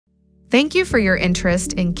Thank you for your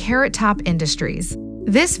interest in Carrot Top Industries.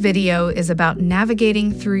 This video is about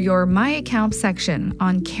navigating through your My Account section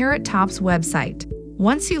on Carrot Top's website.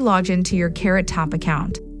 Once you log into your Carrot Top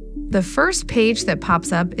account, the first page that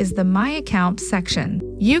pops up is the My Account section.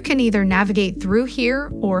 You can either navigate through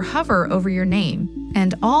here or hover over your name,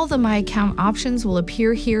 and all the My Account options will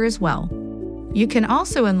appear here as well. You can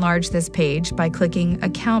also enlarge this page by clicking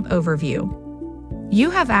Account Overview. You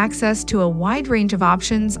have access to a wide range of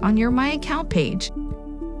options on your My Account page.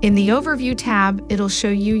 In the Overview tab, it'll show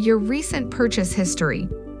you your recent purchase history.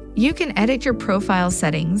 You can edit your profile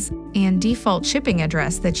settings and default shipping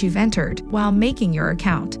address that you've entered while making your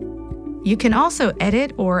account. You can also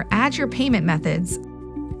edit or add your payment methods.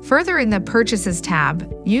 Further in the Purchases tab,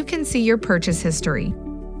 you can see your purchase history.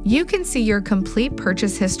 You can see your complete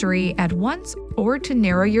purchase history at once, or to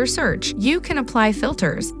narrow your search, you can apply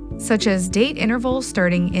filters, such as date intervals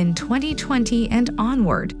starting in 2020 and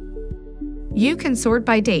onward. You can sort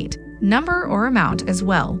by date, number, or amount as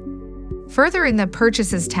well. Further in the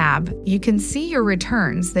Purchases tab, you can see your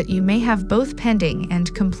returns that you may have both pending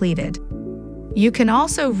and completed. You can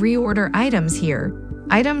also reorder items here.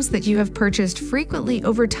 Items that you have purchased frequently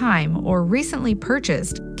over time or recently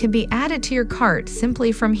purchased can be added to your cart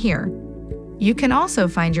simply from here. You can also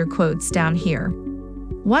find your quotes down here.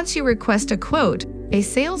 Once you request a quote, a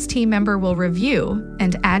sales team member will review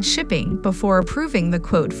and add shipping before approving the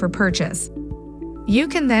quote for purchase. You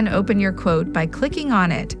can then open your quote by clicking on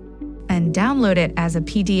it and download it as a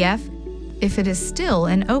PDF. If it is still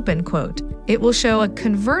an open quote, it will show a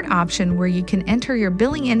convert option where you can enter your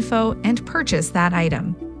billing info and purchase that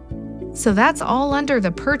item. So that's all under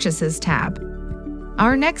the Purchases tab.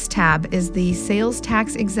 Our next tab is the Sales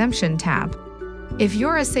Tax Exemption tab. If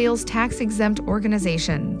you're a sales tax exempt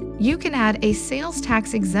organization, you can add a sales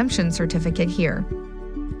tax exemption certificate here.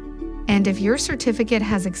 And if your certificate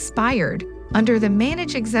has expired, under the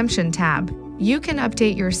Manage Exemption tab, you can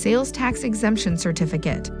update your sales tax exemption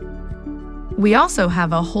certificate. We also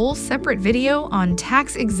have a whole separate video on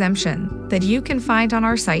tax exemption that you can find on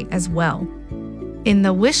our site as well. In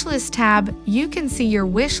the Wish List tab, you can see your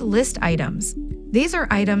wish list items. These are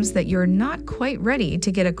items that you're not quite ready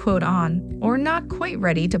to get a quote on or not quite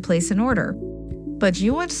ready to place an order, but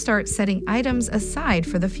you want to start setting items aside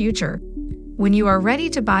for the future. When you are ready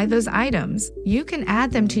to buy those items, you can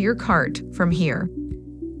add them to your cart from here.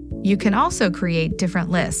 You can also create different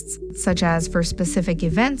lists, such as for specific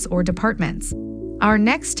events or departments. Our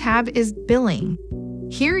next tab is Billing.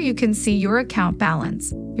 Here you can see your account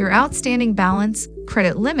balance, your outstanding balance,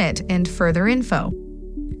 credit limit, and further info.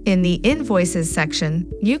 In the Invoices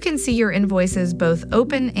section, you can see your invoices both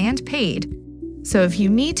open and paid. So if you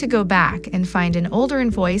need to go back and find an older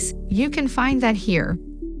invoice, you can find that here.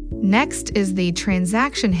 Next is the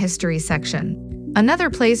Transaction History section, another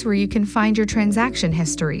place where you can find your transaction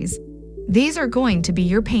histories. These are going to be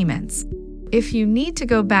your payments. If you need to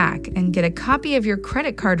go back and get a copy of your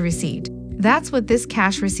credit card receipt, that's what this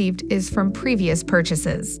cash receipt is from previous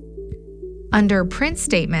purchases. Under Print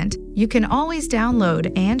Statement, you can always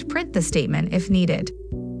download and print the statement if needed.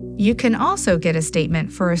 You can also get a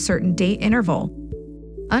statement for a certain date interval.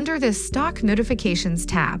 Under the Stock Notifications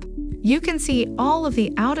tab, you can see all of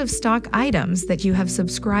the out-of-stock items that you have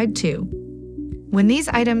subscribed to. When these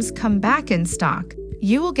items come back in stock,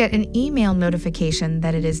 you will get an email notification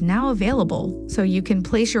that it is now available, so you can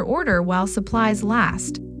place your order while supplies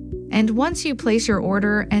last. And once you place your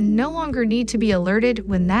order and no longer need to be alerted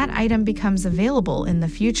when that item becomes available in the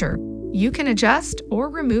future, you can adjust or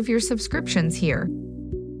remove your subscriptions here.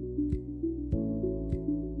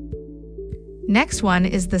 Next one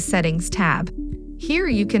is the Settings tab. Here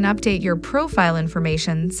you can update your profile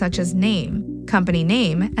information such as name, company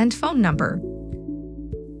name, and phone number.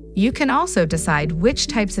 You can also decide which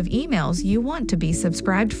types of emails you want to be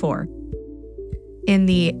subscribed for. In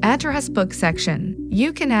the Address Book section,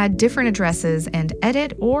 you can add different addresses and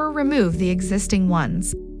edit or remove the existing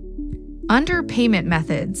ones. Under Payment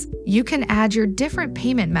Methods, you can add your different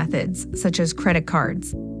payment methods, such as credit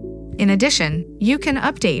cards. In addition, you can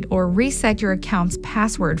update or reset your account's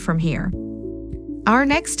password from here. Our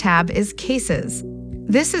next tab is Cases.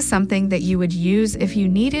 This is something that you would use if you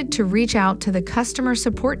needed to reach out to the customer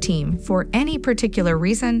support team for any particular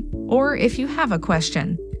reason or if you have a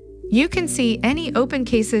question. You can see any open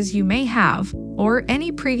cases you may have or any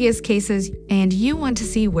previous cases and you want to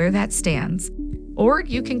see where that stands. Or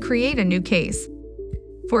you can create a new case.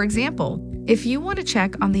 For example, if you want to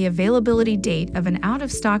check on the availability date of an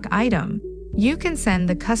out-of-stock item, you can send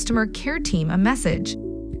the customer care team a message.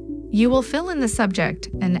 You will fill in the subject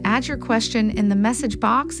and add your question in the message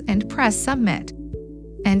box and press Submit.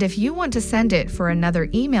 And if you want to send it for another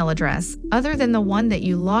email address other than the one that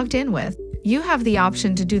you logged in with, you have the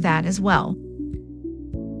option to do that as well.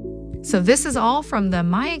 So this is all from the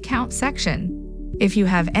My Account section. If you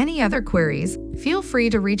have any other queries, feel free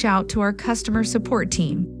to reach out to our customer support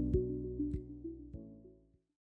team.